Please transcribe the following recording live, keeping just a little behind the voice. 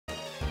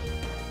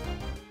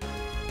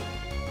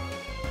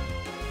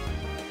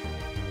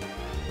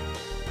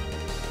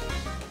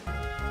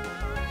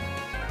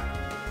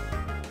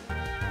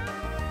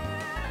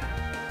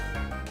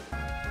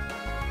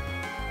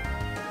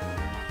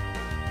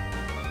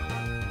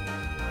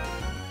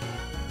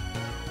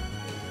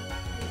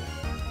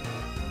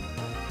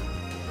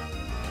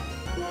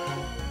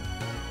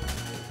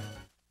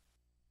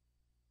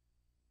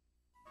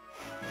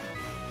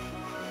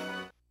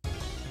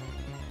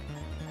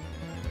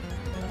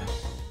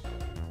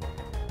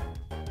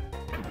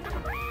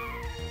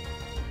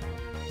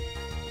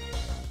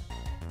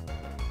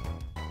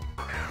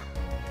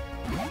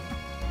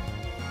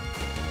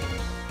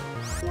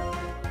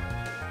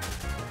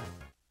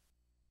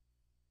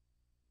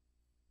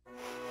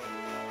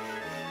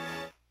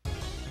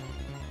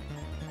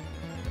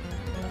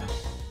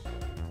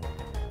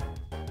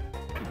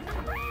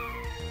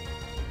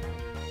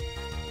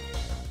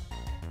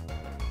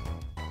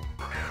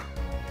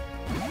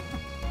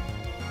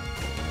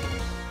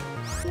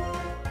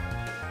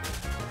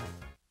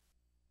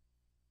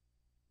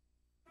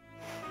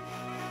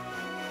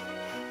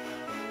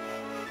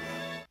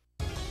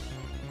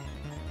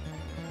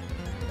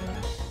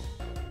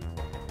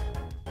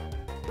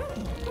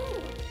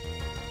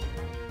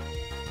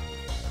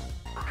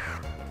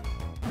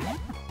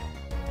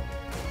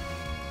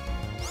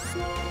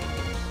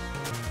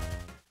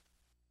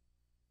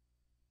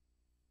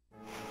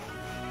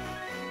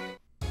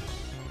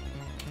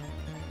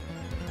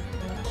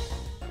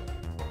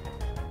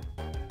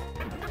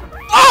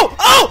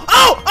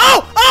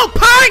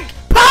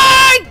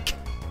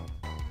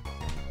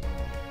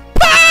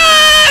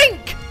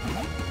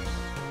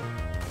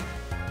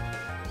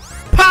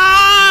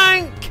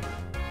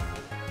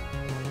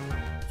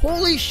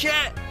Holy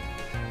shit!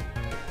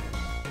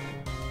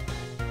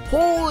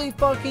 Holy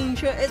fucking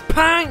shit! It's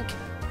Pank!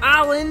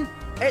 Alan!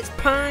 It's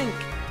Pank!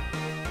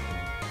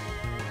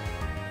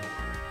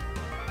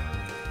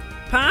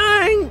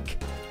 Pank!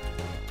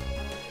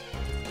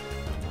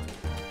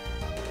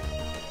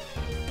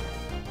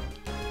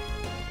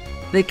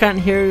 They can't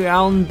hear you,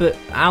 Alan, but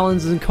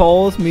Alan's in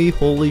call with me.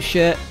 Holy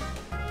shit.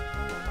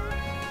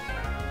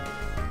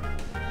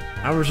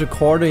 I was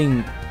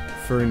recording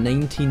for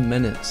 19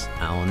 minutes,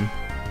 Alan.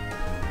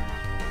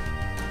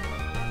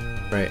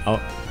 Right, oh.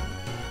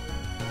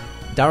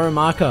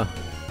 Darumaka.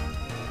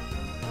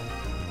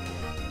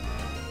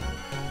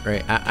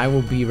 Right, I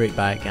will be right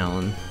back,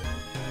 Alan.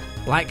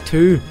 Black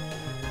 2.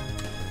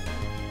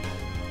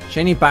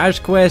 Shiny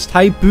Badge Quest,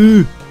 hi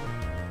boo!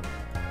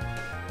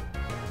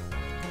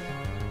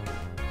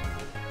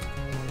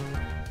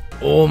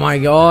 Oh my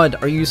god,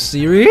 are you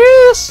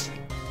serious?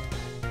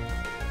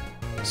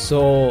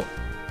 So,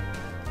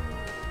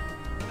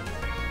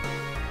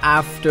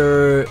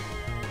 after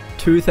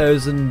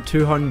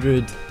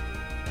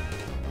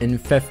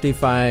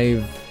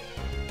 2,255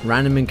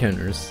 random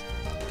encounters,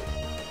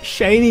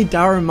 shiny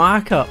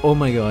Darumaka. Oh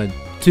my god.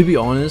 To be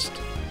honest,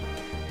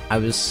 I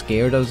was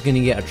scared I was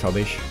gonna get a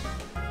Trubbish.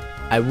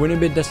 I wouldn't have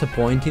been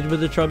disappointed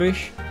with the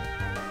Trubbish,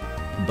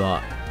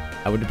 but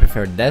I would have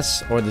preferred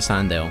this or the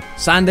Sandile.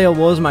 Sandile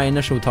was my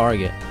initial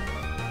target,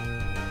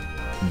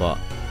 but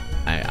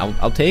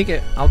I'll take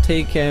it. I'll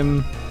take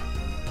him.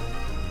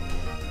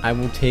 I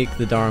will take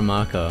the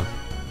Darumaka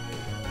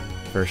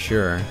for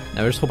sure.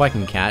 I just hope I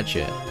can catch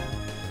it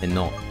and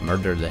not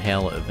murder the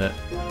hell out of it.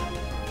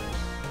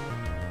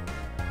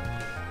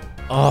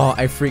 Oh,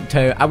 I freaked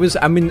out.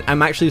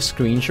 I'm actually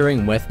screen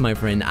sharing with my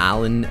friend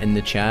Alan in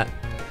the chat.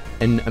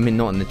 And I mean,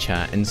 not in the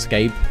chat, in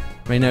Skype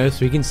right now,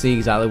 so you can see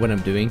exactly what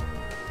I'm doing.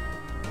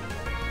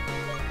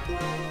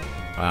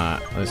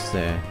 Let's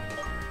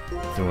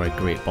throw a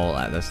great ball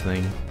at this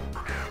thing.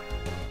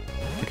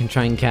 I can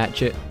try and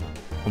catch it.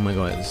 Oh my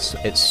god,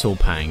 it's so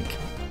Pank.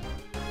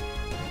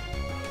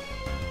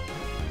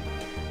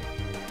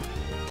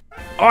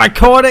 Oh, I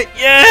caught it!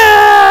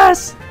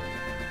 Yes!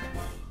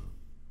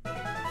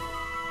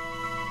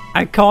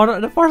 I caught it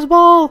in the first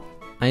ball!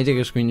 I need to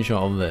take a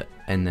screenshot of it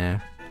in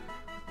there.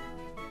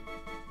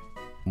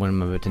 What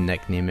am I about to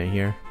nickname it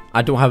here?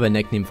 I don't have a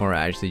nickname for it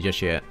actually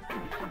just yet.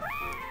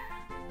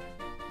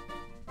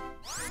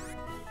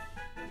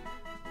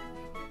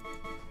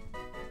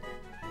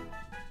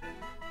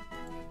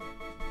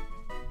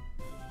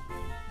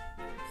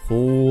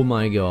 Oh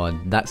my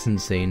god, that's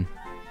insane.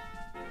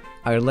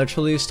 I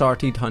literally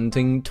started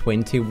hunting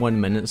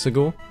 21 minutes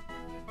ago,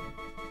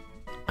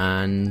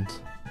 and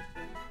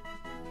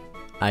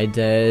I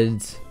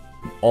did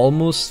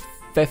almost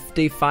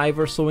 55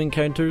 or so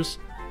encounters,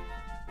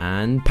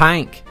 and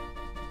Pank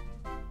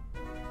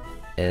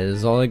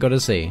is all I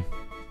gotta say.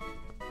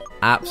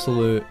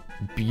 Absolute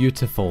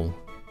beautiful.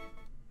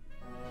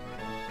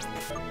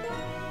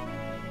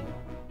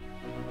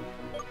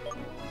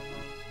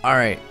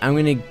 Alright, I'm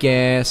gonna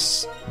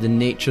guess the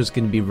nature's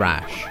gonna be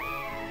Rash.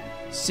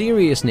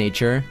 Serious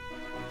nature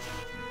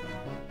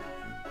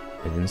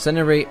with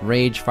Incinerate,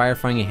 Rage, Fire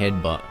Fang, and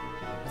Headbutt.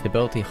 With the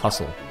ability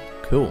Hustle.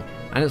 Cool.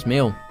 And it's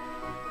male.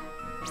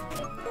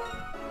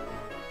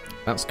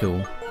 That's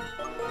cool.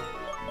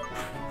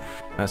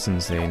 That's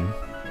insane.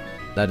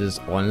 That is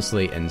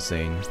honestly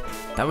insane.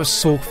 That was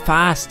so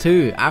fast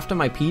too, after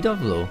my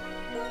P-Dove though.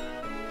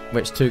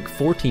 Which took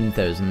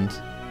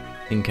 14,000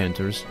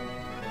 encounters.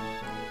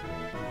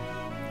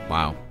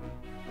 Wow.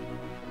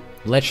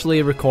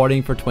 Literally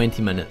recording for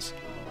 20 minutes.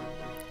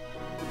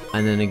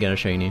 And then I get a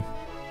shiny.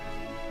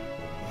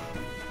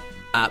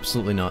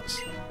 Absolutely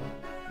nuts.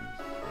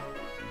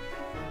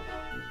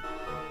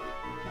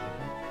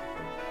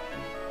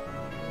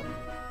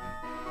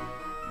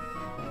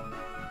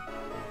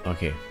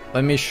 Okay,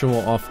 let me show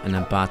off in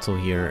a battle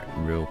here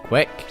real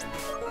quick.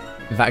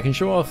 In fact, I can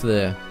show off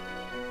the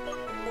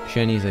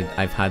shinies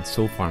I've had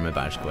so far in my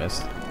badge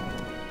quest.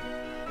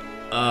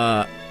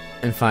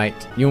 In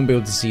fact, you won't be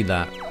able to see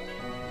that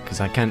because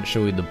I can't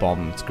show you the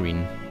bottom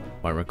screen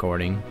while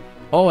recording.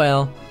 Oh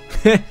well.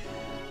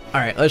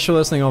 Alright, let's show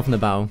this thing off in the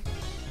battle.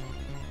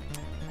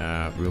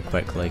 Real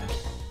quick, like.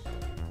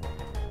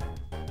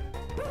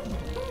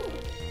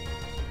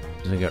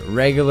 So we got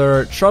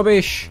regular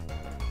Trubbish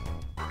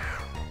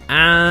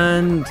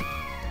and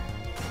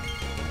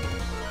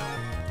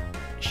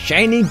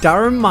Shiny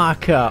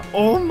Darumaka!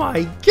 Oh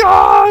my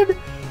god!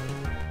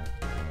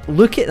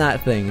 Look at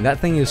that thing. That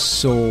thing is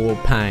so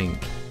pank.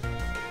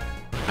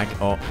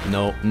 Oh,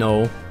 no,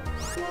 no.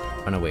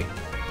 Run away.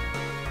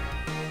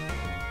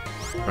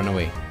 Run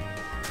away.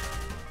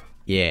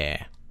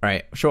 Yeah.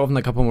 Alright, show off in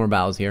a couple more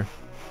battles here.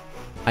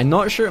 I'm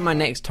not sure what my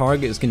next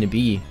target is going to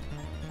be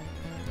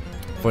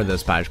for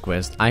this patch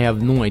quest. I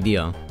have no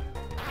idea.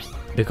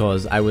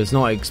 Because I was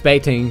not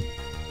expecting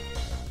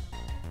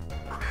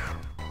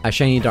a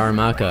shiny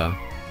Darumaka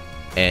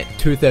at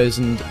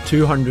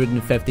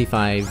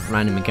 2,255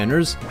 random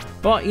encounters.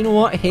 But you know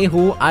what? Hey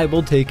ho, I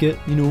will take it.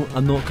 You know,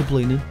 I'm not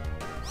complaining.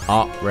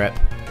 Oh, rip.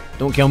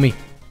 Don't kill me.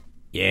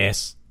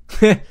 Yes.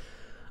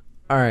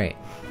 Alright,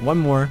 one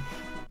more.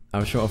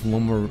 I'll show off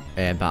one more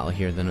battle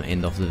here, then I'll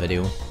end off the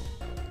video.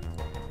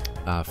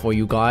 For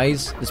you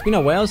guys. It's been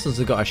a while since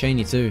I got a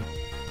shiny too.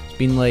 It's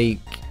been like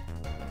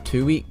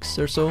 2 weeks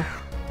or so.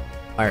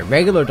 Alright,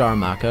 regular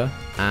Darumaka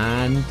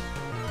and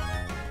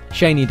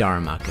shiny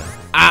Darumaka.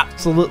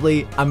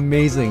 Absolutely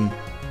amazing.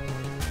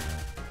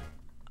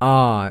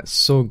 Ah, it's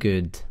so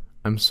good.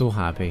 I'm so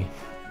happy.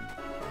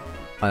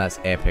 Oh,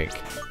 that's epic.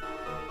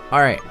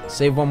 Alright,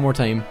 save one more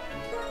time.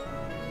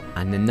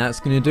 And then that's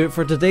going to do it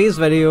for today's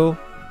video.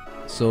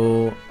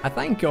 So, I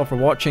thank you all for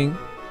watching,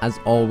 as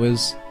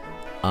always.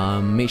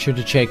 Make sure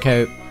to check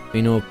out,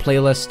 you know,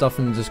 playlist stuff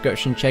in the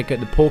description. Check out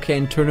the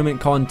Pokemon tournament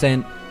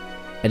content.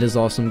 It is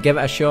awesome. Give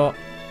it a shot.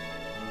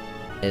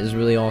 It is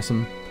really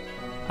awesome.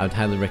 I would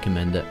highly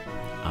recommend it.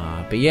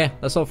 But yeah,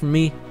 that's all from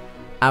me.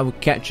 I will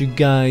catch you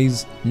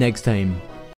guys next time.